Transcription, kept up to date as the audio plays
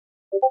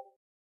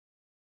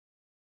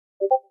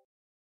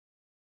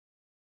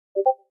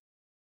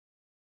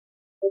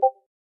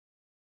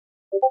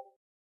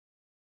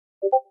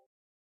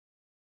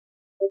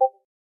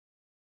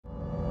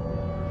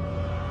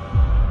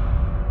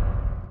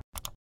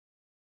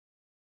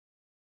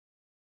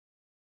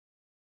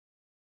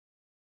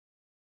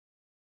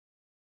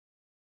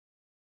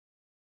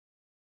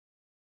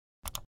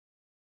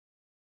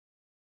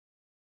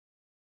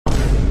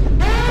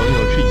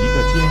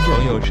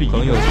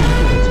朋友是一个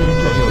坚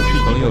韧，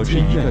朋友是一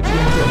个坚韧，朋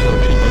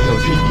友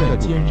是一个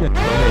坚韧，朋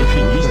友是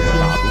一个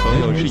大，朋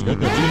友是一个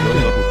坚韧。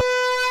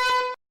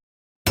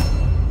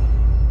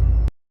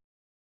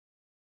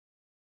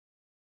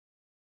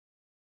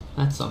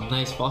That's some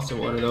nice foster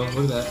water though.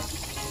 Look at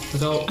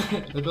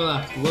that. Look how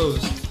that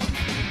flows.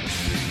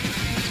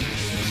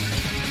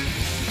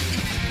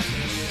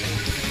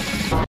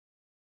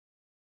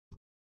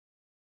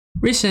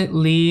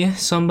 Recently,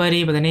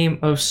 somebody by the name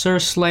of Sir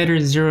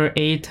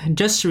Slider08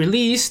 just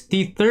released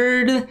the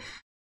third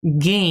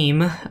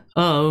game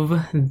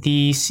of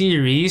the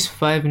series,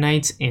 Five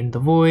Nights in the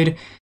Void,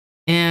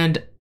 and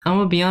I'm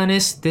gonna be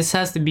honest, this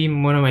has to be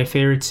one of my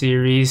favorite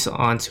series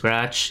on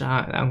Scratch.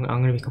 I'm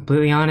gonna be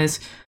completely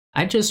honest.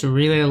 I just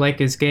really like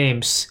his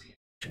games,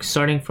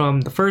 starting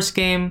from the first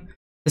game,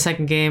 the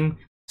second game.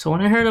 So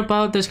when I heard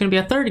about there's gonna be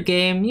a third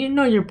game, you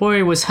know your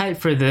boy was hyped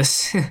for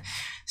this.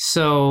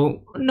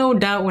 So no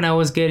doubt when I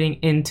was getting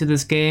into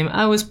this game,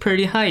 I was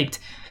pretty hyped.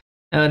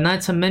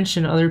 Not to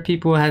mention other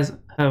people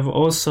have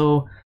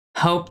also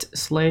helped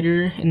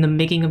Slider in the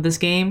making of this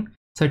game,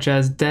 such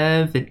as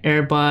Dev and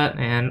Airbot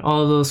and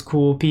all those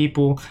cool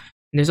people.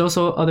 And there's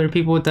also other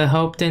people that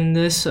helped in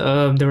this.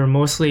 They were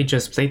mostly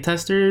just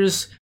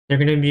playtesters. They're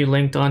going to be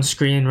linked on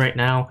screen right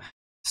now.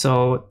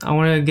 So I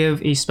want to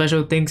give a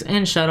special thanks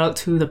and shout out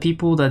to the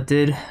people that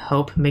did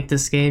help make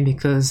this game,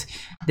 because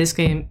this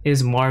game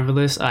is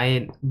marvelous.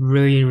 I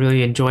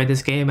really enjoyed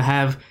this game. I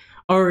have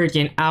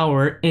already an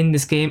hour in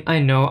this game. I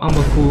know I'm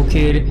a cool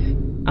kid.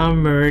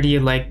 I'm already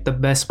like the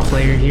best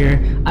player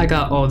here. I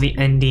got all the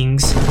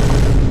endings,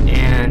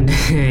 and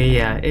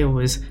yeah, it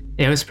was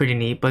pretty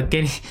neat. But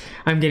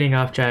I'm getting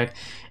off track.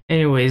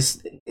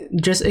 Anyways,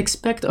 just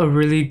expect a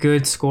really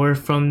good score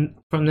from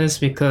this,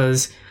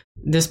 because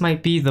this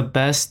might be the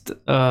best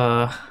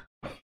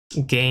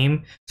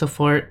game so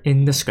far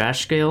in the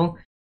Scratch scale,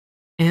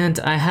 and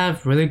I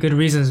have really good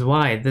reasons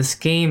why. This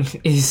game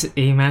is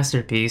a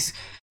masterpiece.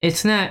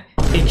 It's not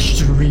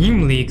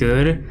extremely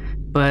good,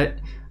 but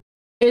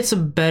it's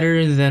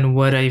better than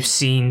what I've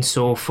seen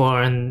so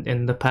far in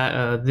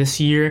the this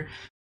year.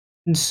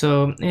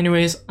 So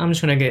anyways, I'm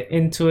just gonna get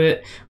into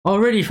it.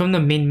 Already from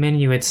the main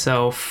menu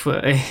itself,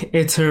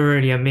 it's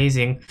already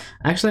amazing.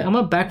 Actually, I'm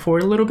gonna back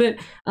forward a little bit.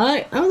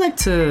 I would like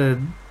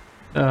to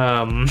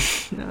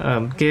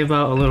give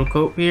out a little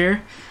quote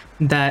here,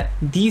 that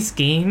these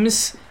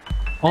games,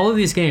 all of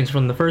these games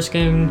from the first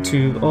game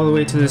to all the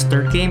way to this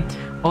third game,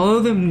 all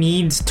of them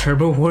needs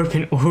turbo warp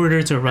in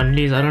order to run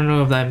these. I don't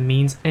know if that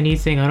means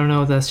anything. I don't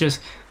know if that's just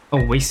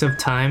a waste of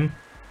time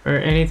or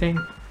anything,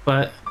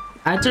 but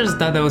I just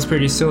thought that was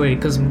pretty silly,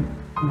 because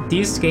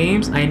these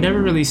games, I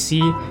never really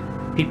see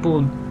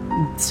people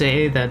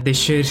say that they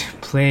should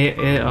play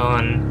it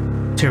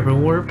on turbo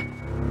warp.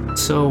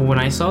 So when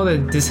I saw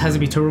that this has to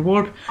be turbo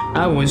warp,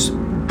 I was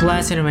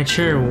blasted in my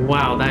chair.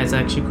 Wow, that is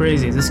actually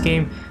crazy. This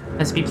game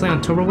has to be played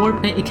on turbo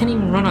warp, and it can't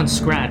even run on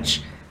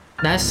Scratch.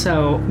 That's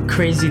how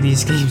crazy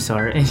these games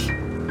are.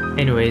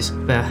 Anyways,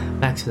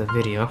 back to the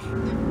video.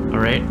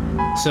 Alright,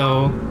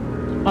 so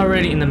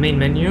already in the main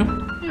menu,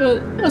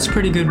 it was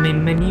pretty good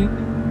main menu.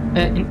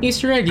 An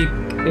Easter egg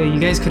you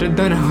guys could have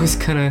done, I was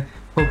kind of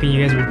hoping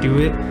you guys would do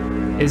it,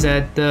 is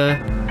that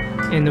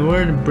in the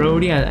word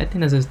Brody, I think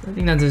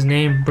that's his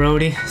name,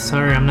 Brody.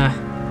 Sorry, I'm not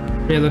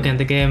really looking at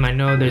the game. I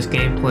know there's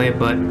gameplay,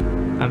 but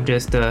I'm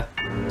just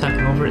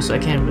talking over it, so I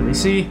can't really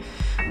see.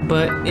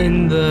 But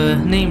in the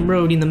name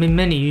Brody, in the main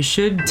menu, you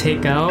should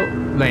take out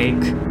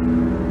like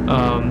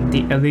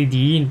the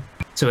LED,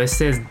 so it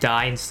says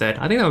die instead.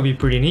 I think that would be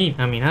pretty neat.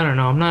 I mean, I don't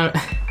know.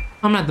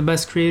 I'm not the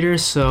best creator,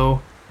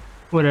 so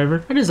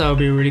whatever. I just thought it would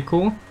be really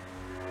cool.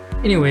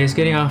 Anyways,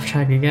 getting off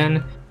track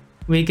again,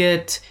 we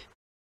get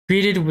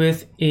greeted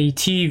with a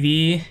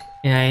TV,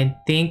 and I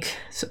think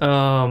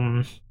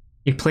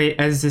you play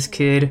as this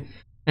kid,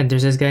 and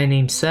there's this guy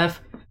named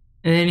Seth,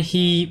 and then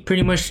he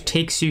pretty much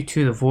takes you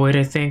to the void.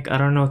 I think I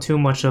don't know too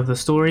much of the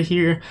story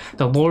here.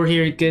 The lore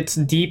here gets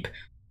deep,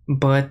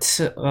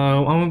 but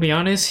I'm gonna be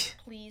honest,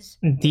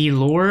 the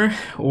lore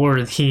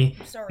or the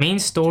main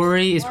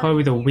story is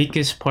probably the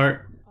weakest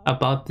part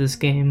about this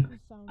game.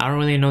 I don't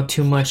really know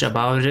too much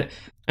about it.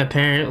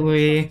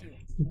 Apparently,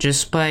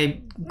 just by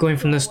going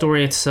from the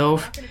story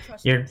itself,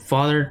 your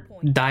father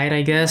died,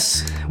 I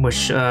guess,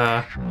 which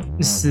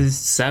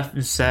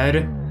Seth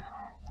said,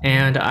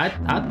 and I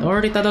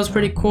already thought that was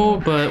pretty cool.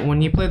 But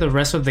when you play the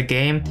rest of the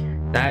game,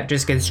 that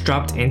just gets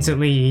dropped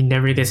instantly. He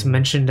never gets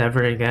mentioned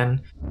ever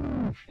again,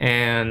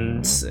 and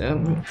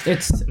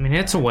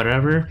it's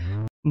whatever.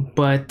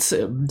 But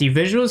the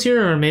visuals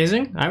here are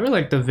amazing. I really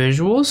like the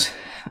visuals.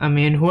 I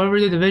mean, whoever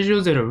did the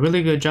visuals did a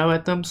really good job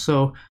at them,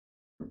 so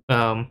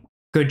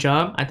good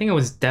job. I think it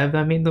was Dev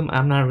that made them,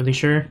 I'm not really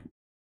sure,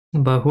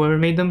 but whoever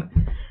made them,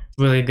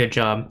 really good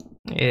job.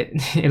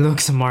 It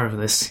looks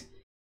marvelous.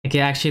 Like, it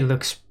actually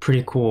looks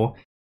pretty cool,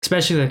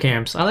 especially the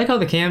cams. I like how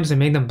the cams, they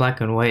made them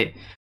black and white.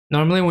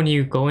 Normally when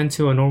you go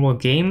into a normal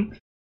game,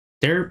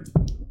 they're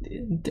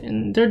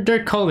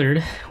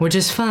colored, which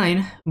is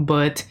fine,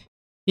 but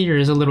here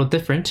is a little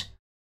different.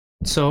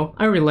 So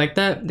I really like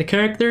that. The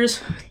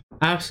characters,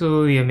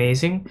 absolutely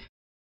amazing.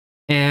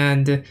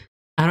 And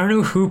I don't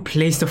know who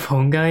plays the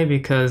phone guy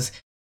because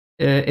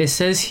it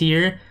says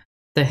here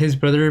that his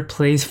brother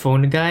plays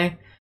phone guy,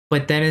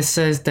 but then it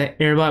says that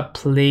Airbot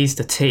plays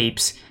the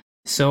tapes.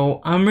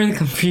 So I'm really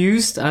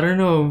confused. I don't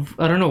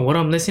know what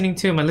I'm listening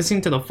to. Am I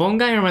listening to the phone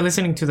guy or am I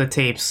listening to the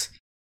tapes?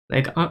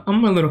 Like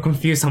I'm a little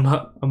confused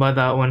about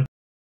that one.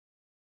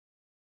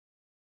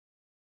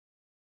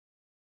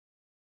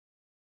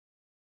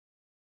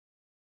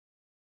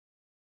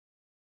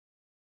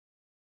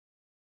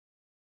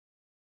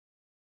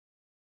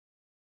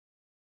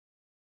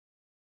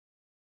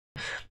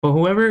 But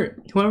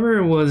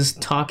whoever was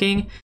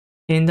talking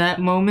in that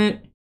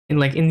moment, and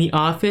like in the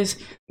office,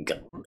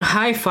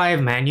 high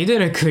five, man! You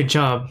did a good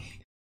job.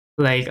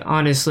 Like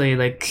honestly,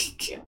 like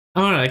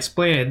I don't know,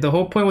 explain it. The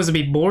whole point was to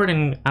be bored,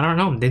 and I don't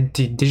know. They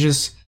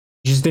just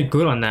did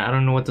good on that. I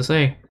don't know what to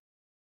say.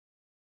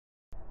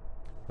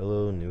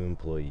 Hello, new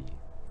employee.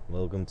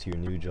 Welcome to your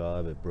new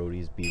job at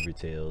Brody's Beaver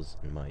Tales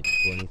and my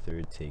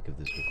 23rd take of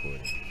this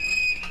recording.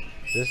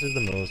 This is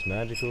the most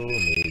magical,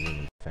 amazing,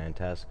 and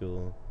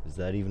fantastical, is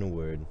that even a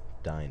word,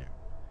 diner.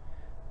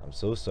 I'm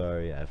so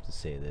sorry I have to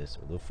say this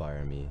or they'll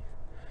fire me.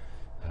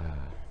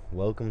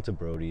 Welcome to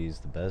Brody's,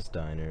 the best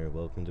diner.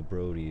 Welcome to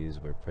Brody's,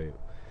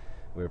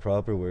 where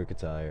proper work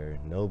attire,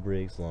 no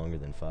breaks longer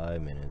than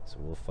 5 minutes,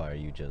 or we'll fire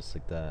you just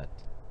like that.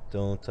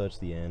 Don't touch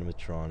the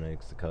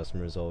animatronics, the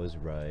customer is always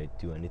right,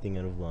 do anything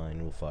out of line,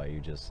 we'll fire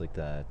you just like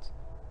that.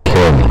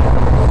 Kill me.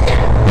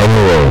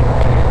 Anyway,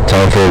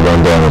 time for a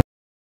rundown.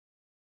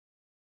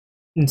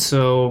 And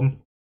so,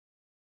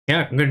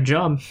 yeah, good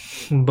job.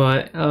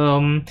 But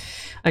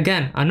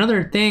again,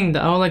 another thing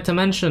that I would like to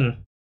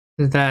mention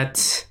is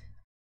that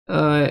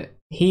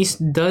he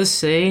does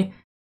say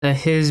that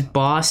his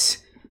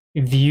boss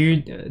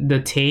viewed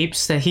the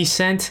tapes that he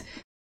sent,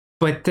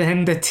 but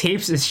then the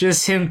tapes is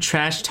just him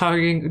trash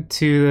talking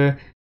to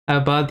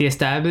about the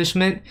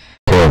establishment.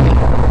 Kill me.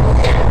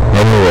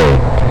 Anyway,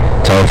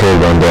 time for a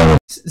rundown.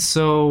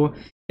 So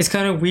it's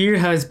kind of weird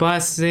how his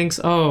boss thinks,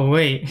 oh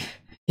wait,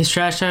 he's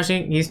trash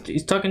talking,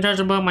 he's talking trash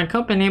about my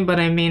company, but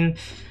I mean,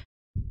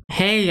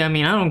 hey, I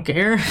mean, I don't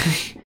care.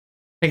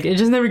 Like it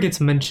just never gets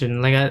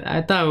mentioned. Like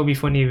I thought it would be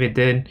funny if it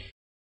did.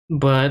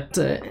 But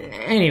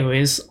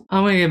anyways,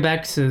 I'm gonna get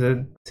back to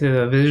the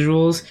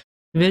visuals.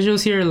 The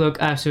visuals here look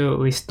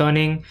absolutely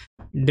stunning.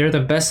 They're the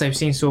best I've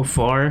seen so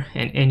far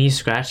in any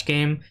Scratch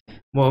game.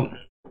 Well,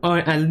 or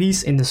at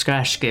least in the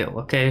Scratch scale.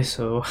 Okay,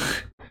 so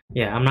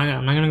yeah, I'm not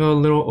gonna go a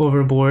little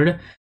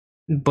overboard,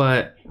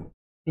 but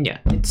yeah,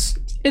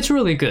 it's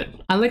really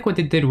good. I like what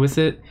they did with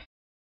it,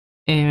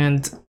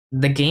 and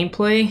the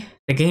gameplay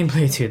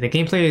too. The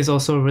gameplay is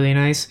also really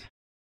nice.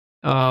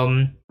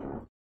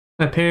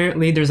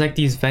 Apparently there's like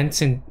these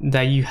vents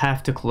that you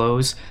have to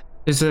close.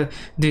 There's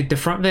the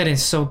front vent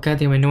is so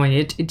goddamn annoying.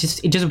 It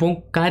just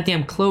won't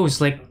goddamn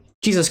close. Like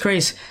Jesus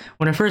Christ.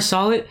 When I first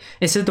saw it,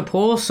 it said to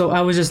pull, so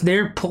I was just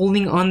there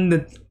pulling on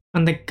the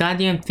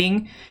goddamn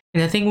thing,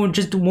 and the thing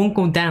won't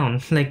go down.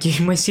 Like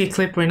you might see a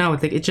clip right now.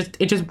 Like it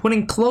just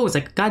wouldn't close.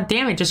 Like god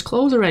damn it, just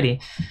close already.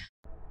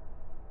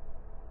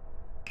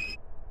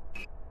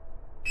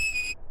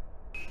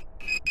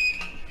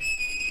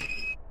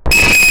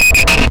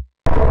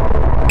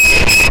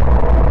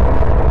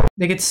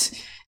 Like it's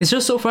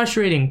just so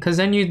frustrating because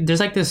then there's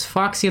like this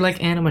foxy like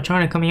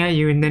animatronic coming at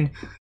you, and then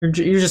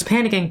you're just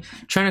panicking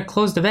trying to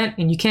close the vent,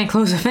 and you can't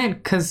close the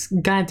vent because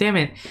god damn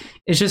it,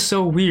 it's just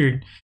so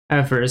weird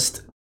at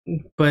first.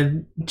 But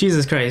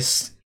Jesus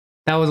Christ,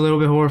 that was a little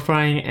bit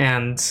horrifying,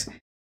 and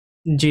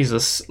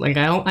Jesus, like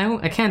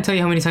I can't tell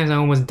you how many times I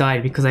almost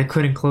died because I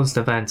couldn't close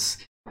the vents.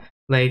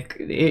 Like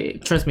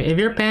trust me, if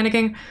you're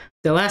panicking,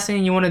 the last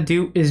thing you want to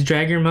do is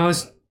drag your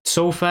mouse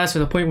so fast to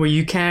the point where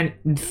you can't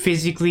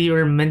physically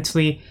or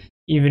mentally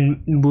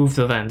even move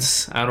the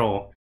vents at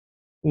all.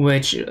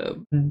 Which,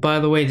 by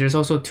the way, there's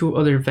also 2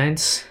 other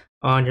vents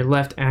on your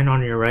left and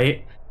on your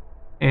right,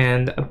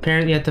 and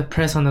apparently you have to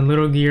press on the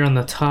little gear on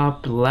the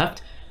top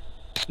left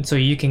so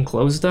you can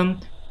close them.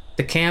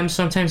 The cams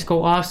sometimes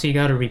go off, so you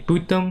gotta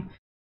reboot them.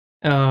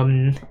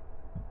 And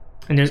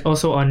there's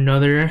also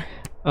another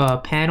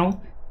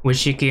panel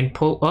which you can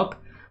pull up,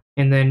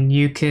 and then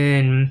you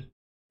can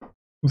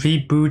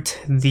reboot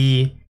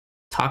the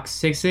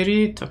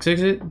toxicity.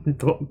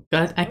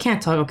 God, I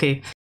can't talk.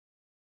 Okay.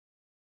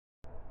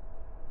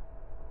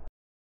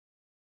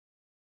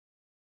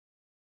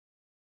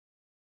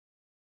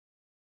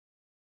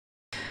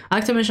 I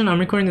like to mention I'm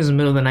recording this in the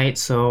middle of the night,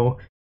 so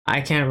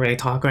I can't really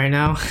talk right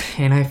now,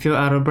 and I feel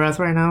out of breath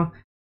right now.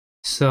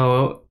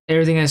 So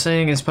everything I'm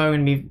saying is probably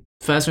gonna be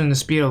faster than the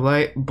speed of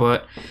light,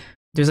 but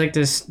there's like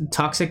this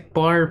toxic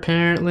bar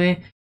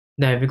apparently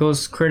that if it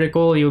goes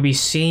critical, you'll be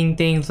seeing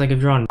things like if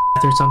you're on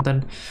or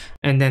something.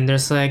 And then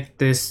there's like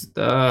this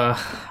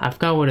I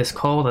forgot what it's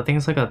called. I think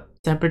it's like a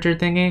temperature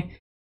thingy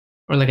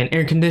or like an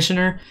air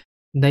conditioner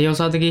that you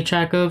also have to keep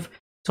track of.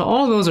 So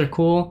all of those are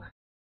cool.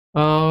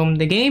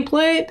 The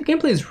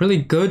gameplay is really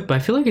good, but I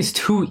feel like it's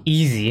too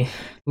easy.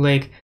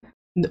 Like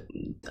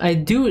I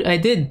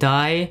did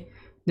die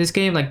this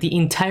game. Like the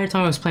entire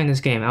time I was playing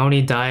this game, I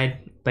only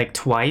died like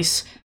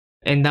twice,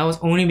 and that was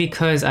only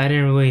because I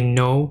didn't really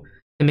know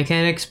the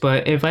mechanics.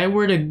 But if I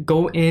were to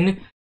go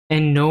in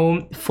and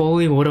know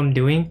fully what I'm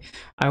doing,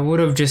 I would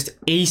have just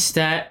aced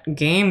that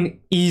game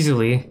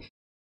easily.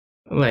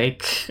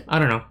 Like, I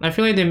don't know. I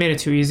feel like they made it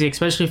too easy,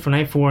 especially for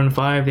night 4 and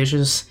 5. They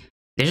just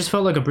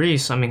felt like a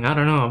breeze. I mean, I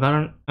don't know. I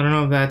don't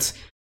know if that's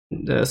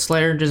the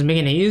Slayer just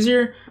making it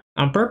easier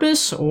on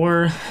purpose,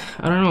 or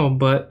I don't know.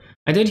 But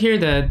I did hear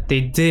that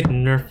they did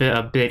nerf it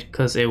a bit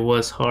because it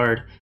was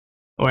hard,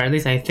 or at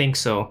least I think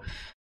so.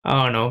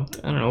 I don't know.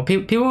 I don't know.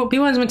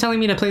 People has been telling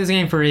me to play this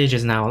game for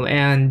ages now,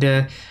 and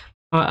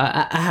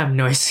I have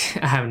no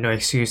I have no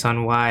excuse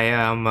on why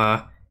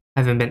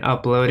haven't been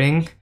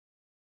uploading.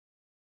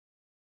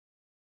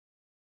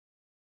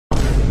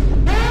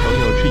 朋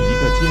友是一个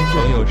坚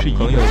韧，朋友是一个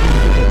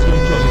坚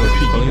韧，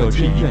朋友是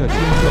一个坚韧，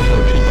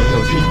朋友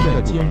是一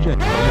个坚韧，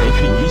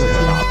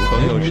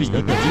朋友是一个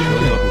坚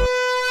韧。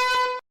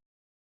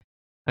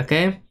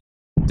Okay,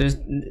 there's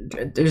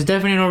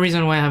definitely no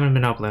reason why I haven't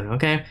been uploading.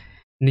 Okay,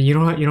 you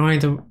don't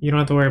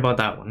have to worry about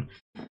that one.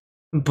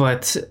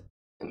 But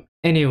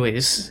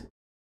anyways,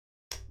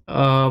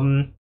 I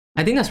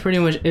think that's pretty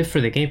much it for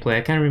the gameplay.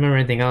 I can't remember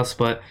anything else,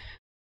 but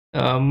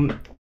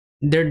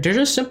they're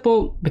just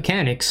simple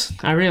mechanics.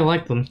 I really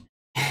like them.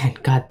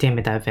 And god damn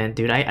it, that vent,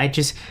 dude. I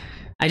just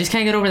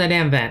can't get over that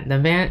damn vent.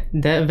 That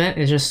vent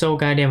is just so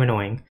goddamn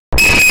annoying.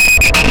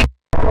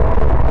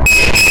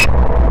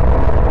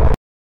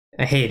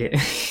 I hate it.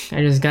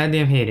 I just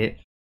goddamn hate it.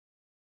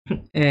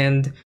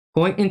 And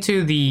going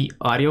into the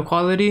audio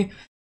quality,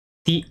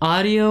 the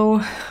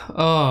audio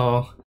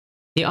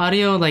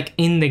like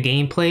in the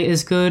gameplay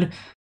is good,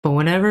 but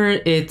whenever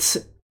it's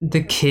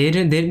the kid,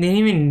 they didn't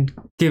even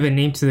give a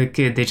name to the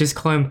kid. They just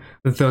call him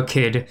the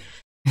kid,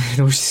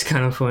 which is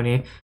kind of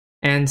funny.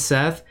 And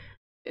Seth,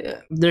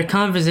 their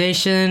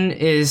conversation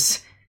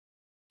is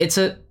it's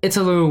a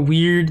little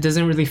weird.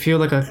 Doesn't really feel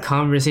like a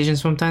conversation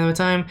from time to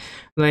time.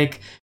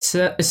 Like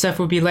Seth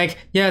would be like,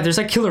 "Yeah, there's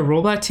like killer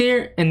robots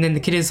here," and then the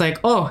kid is like,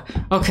 "Oh,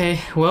 okay,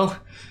 well,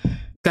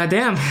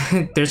 goddamn,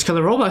 there's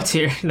killer robots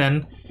here."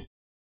 Then,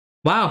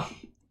 wow,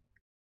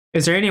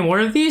 is there any more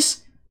of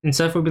these? And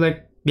Seth would be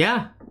like,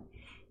 "Yeah,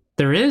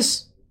 there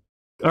is.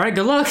 All right,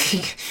 good luck."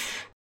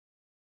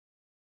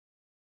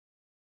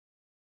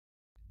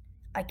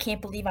 I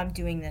can't believe I'm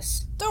doing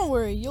this. Don't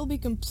worry, you'll be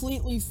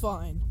completely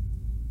fine.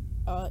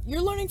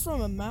 You're learning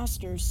from a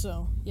master,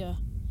 so yeah.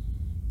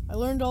 I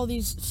learned all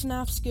these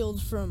FNAF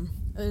skills from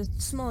a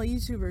small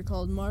YouTuber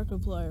called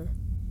Markiplier.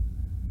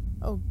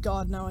 Oh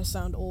god, now I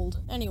sound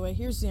old. Anyway,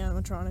 here's the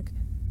animatronic.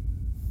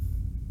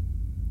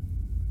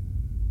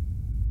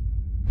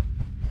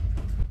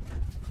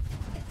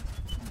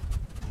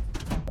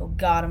 Oh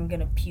god, I'm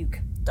gonna puke.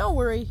 Don't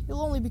worry,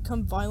 he'll only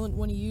become violent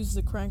when you use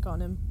the crank on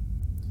him.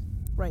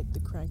 Right, the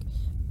crank.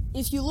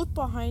 If you look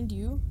behind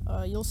you,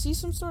 you'll see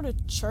some sort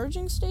of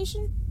charging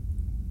station.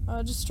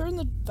 Just turn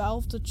the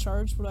valve to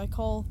charge what I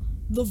call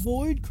the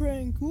void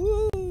crank.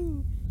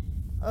 Woo!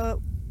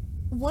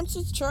 Once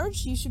it's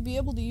charged, you should be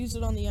able to use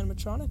it on the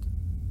animatronic.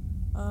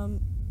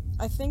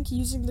 I think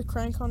using the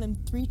crank on him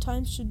 3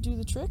 times should do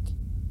the trick.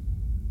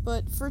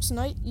 But for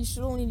tonight, you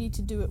should only need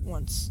to do it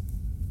once.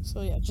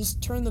 So yeah,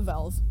 just turn the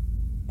valve,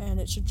 and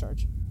it should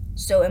charge.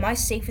 So am I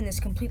safe in this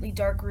completely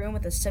dark room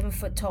with a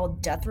 7-foot-tall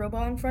death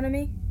robot in front of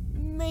me?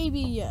 Maybe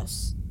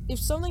yes. If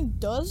something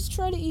does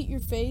try to eat your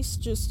face,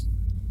 just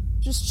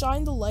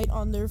shine the light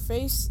on their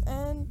face,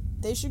 and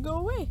they should go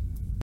away.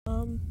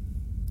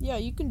 Yeah,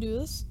 you can do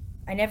this.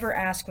 I never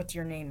asked what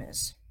your name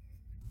is.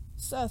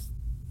 Seth.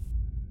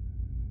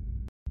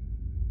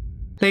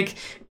 Like,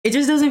 it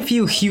just doesn't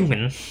feel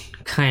human,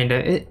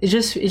 kinda. It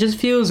just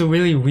feels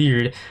really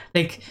weird.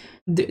 Like,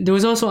 there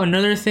was also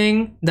another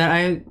thing that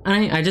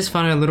I just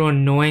found a little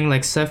annoying.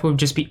 Like, Seth would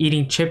just be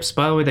eating chips.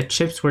 By the way, the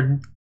chips were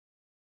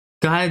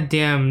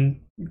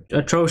goddamn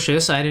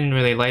atrocious. I didn't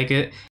really like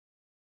it.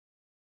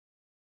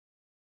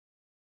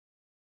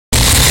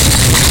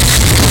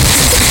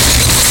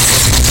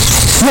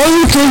 Well,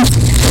 you can.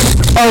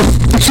 Oh,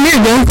 it's me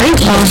again. Thank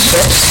you.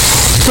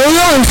 So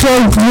yeah, it's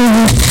like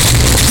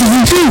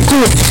it's really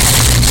cool.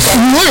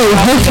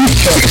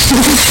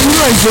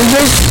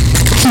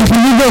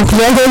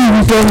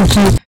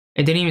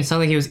 It didn't even sound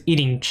like he was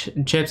eating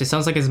chips. It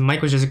sounds like his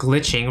mic was just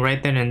glitching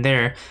right then and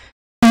there.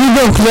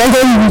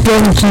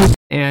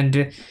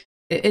 And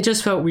it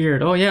just felt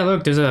weird. Oh yeah,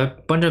 look, there's a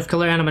bunch of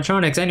killer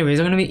animatronics. Anyways,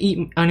 I'm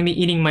gonna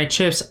be eating my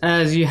chips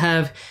as you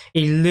have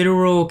a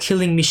literal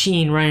killing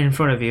machine right in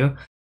front of you.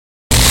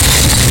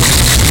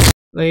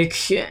 Like,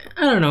 I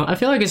don't know. I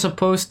feel like it's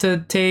supposed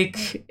to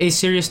take a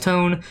serious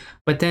tone,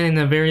 but then in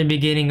the very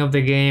beginning of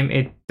the game,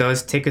 it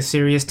does take a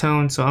serious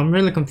tone. So I'm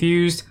really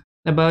confused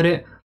about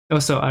it.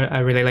 Also, I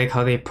really like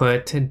how they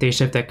put Day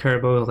Shift at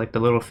Kerbo, like the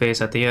little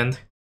face at the end.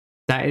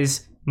 That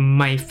is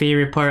my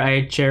favorite part.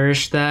 I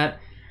cherish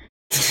that.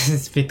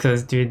 It's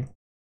because, dude,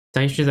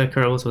 Day Shift at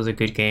Kerbo was a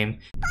good game.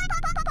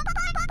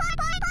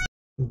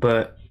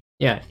 But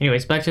yeah,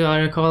 anyways, back to the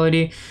audio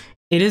quality.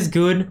 It is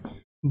good,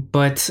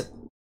 but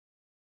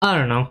I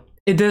don't know.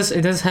 it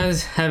does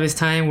have its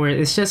time where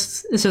it's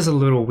just a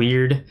little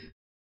weird.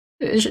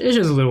 It's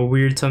just a little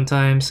weird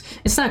sometimes.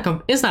 It's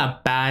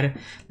not bad.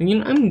 You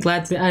know, I'm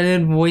glad that I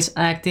did voice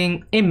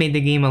acting. It made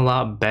the game a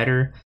lot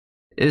better.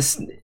 It's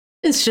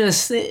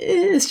just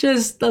a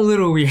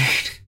little weird.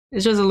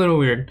 It's just a little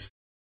weird.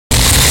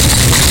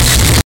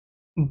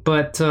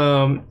 But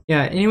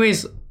yeah.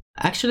 Anyways,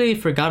 actually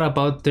forgot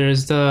about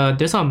there's a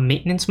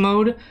maintenance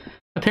mode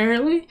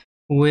apparently,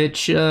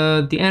 which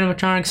the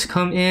animatronics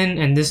come in,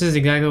 and this is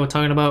exactly what we're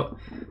talking about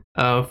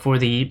for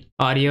the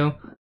audio.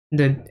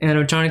 The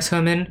animatronics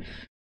come in,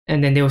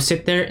 and then they will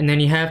sit there, and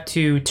then you have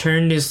to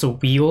turn this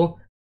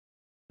wheel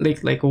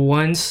like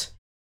once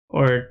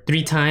or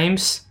 3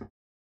 times,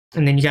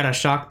 and then you gotta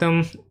shock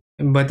them.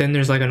 But then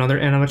there's like another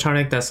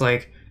animatronic that's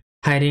like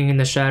hiding in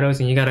the shadows,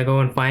 and you gotta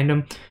go and find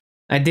them.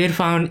 I did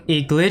found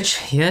a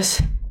glitch.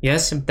 Yes,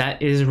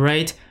 that is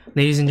right,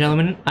 ladies and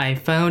gentlemen. I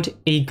found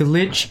a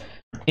glitch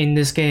in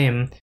this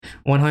game,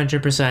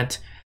 100%.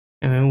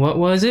 And what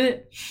was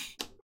it?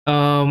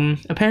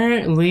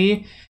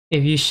 Apparently,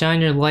 if you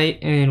shine your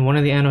light in one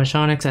of the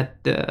animatronics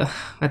at the,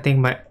 I think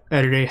my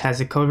editor has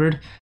it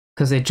covered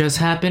because it just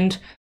happened.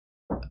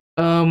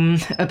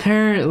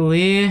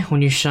 Apparently,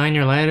 when you shine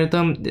your light at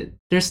them,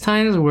 there's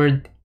times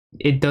where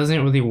it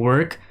doesn't really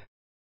work,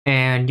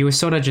 and you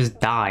sort of just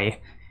die.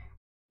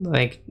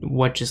 Like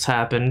what just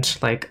happened.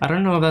 Like, I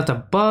don't know if that's a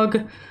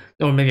bug,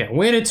 or maybe I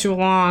waited too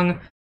long,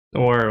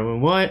 or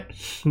what,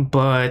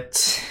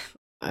 but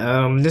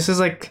this is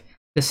like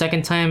the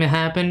second time it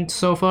happened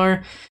so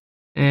far,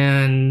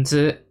 and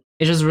it's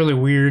just really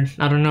weird.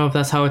 I don't know if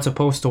that's how it's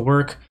supposed to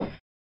work,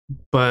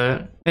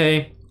 but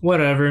hey,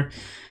 whatever.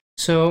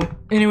 So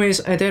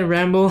anyways, I did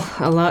ramble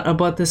a lot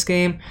about this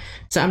game,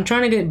 so I'm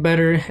trying to get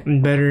better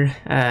and better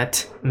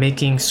at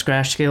making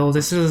scratch scale.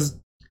 This is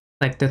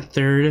like the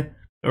 3rd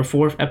or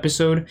 4th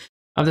episode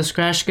of the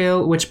scratch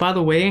scale, which by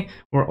the way,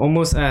 we're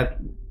almost at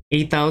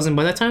 8,000.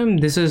 By the time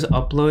this is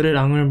uploaded,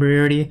 I'm gonna be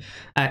already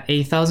at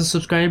 8,000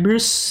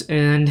 subscribers,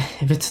 and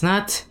if it's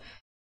not,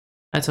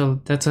 it's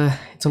a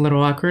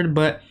little awkward,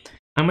 but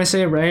I'm gonna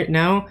say it right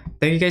now.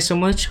 Thank you guys so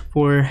much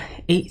for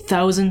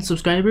 8,000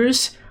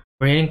 subscribers.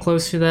 We're getting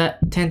close to that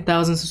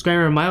 10,000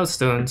 subscriber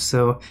milestone,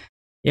 so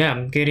yeah,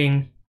 I'm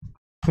getting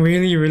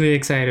really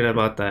excited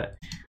about that.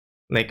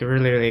 Like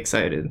really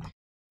excited.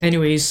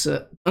 Anyways,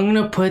 I'm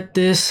gonna put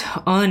this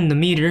on the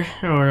meter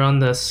or on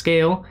the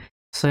scale.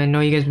 So I know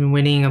you guys have been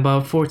waiting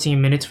about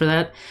 14 minutes for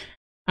that.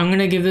 I'm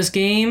gonna give this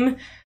game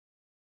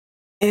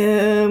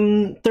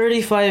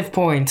 35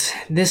 points.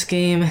 This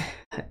game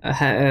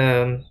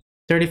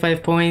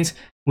 35 points,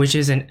 which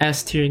is an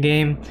S tier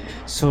game.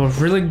 So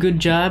really good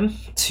job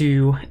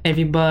to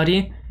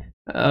everybody.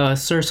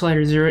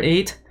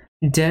 Searchlighter08,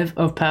 Dev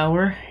of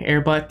Power,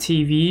 Airbot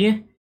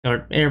TV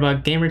or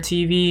Airbot Gamer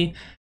TV,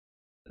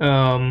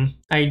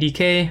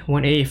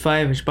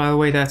 IDK185, which by the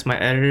way, that's my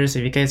editor, so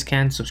if you guys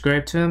can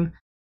subscribe to him.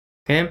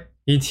 Okay,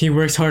 he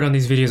works hard on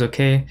these videos,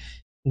 okay?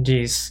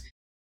 Jeez.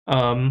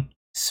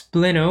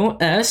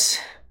 SplinoS,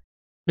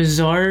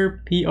 Bizzare,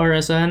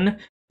 Prsn,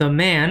 The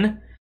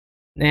Man,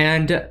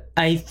 and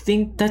I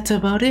think that's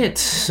about it.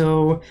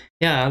 So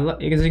yeah,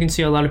 as you can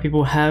see, a lot of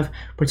people have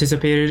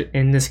participated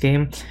in this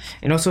game.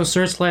 And also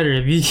Searchlighter,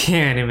 if you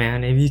can,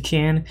 man, if you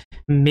can,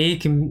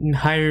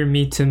 hire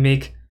me to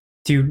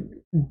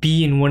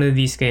be in one of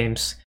these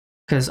games,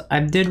 because I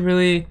did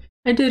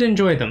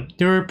enjoy them.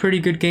 They were pretty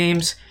good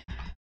games,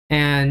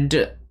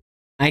 and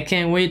I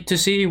can't wait to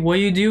see what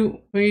you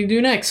do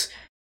next.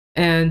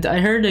 And I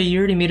heard that you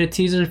already made a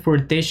teaser for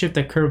Day Shift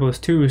at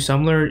Kerbos too, so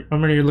I'm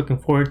really looking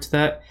forward to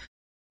that.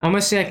 I'm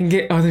gonna say I can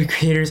get other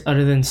creators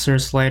other than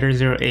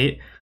Searchlighter08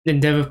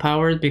 and Dev of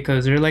Power,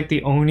 because they're like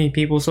the only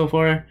people so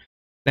far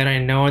that I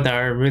know that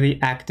are really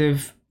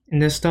active in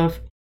this stuff.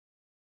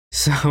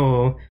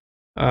 So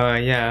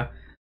yeah.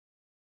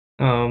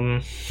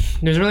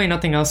 There's really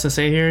nothing else to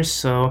say here,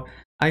 so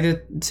I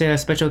could say a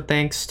special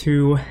thanks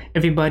to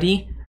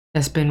everybody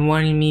that's been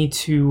wanting me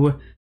to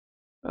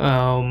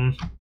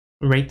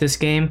rate this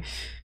game.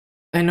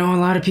 I know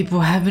a lot of people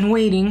have been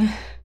waiting.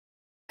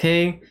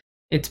 Okay,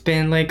 it's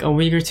been like a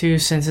week or 2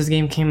 since this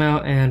game came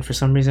out, and for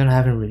some reason I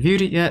haven't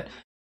reviewed it yet.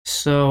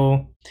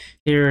 So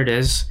here it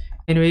is.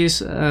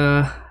 Anyways,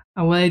 I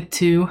would like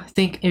to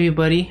thank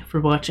everybody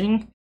for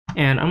watching,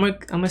 and I'm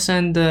gonna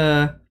send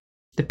the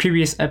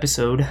previous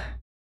episode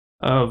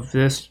of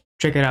this.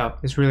 Check it out,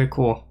 it's really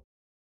cool.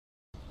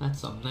 That's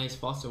some nice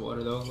faucet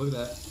water though. Look at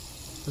that.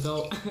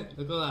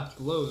 Look how that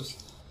flows.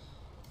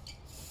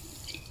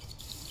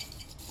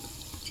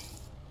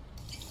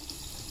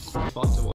 Faucet water.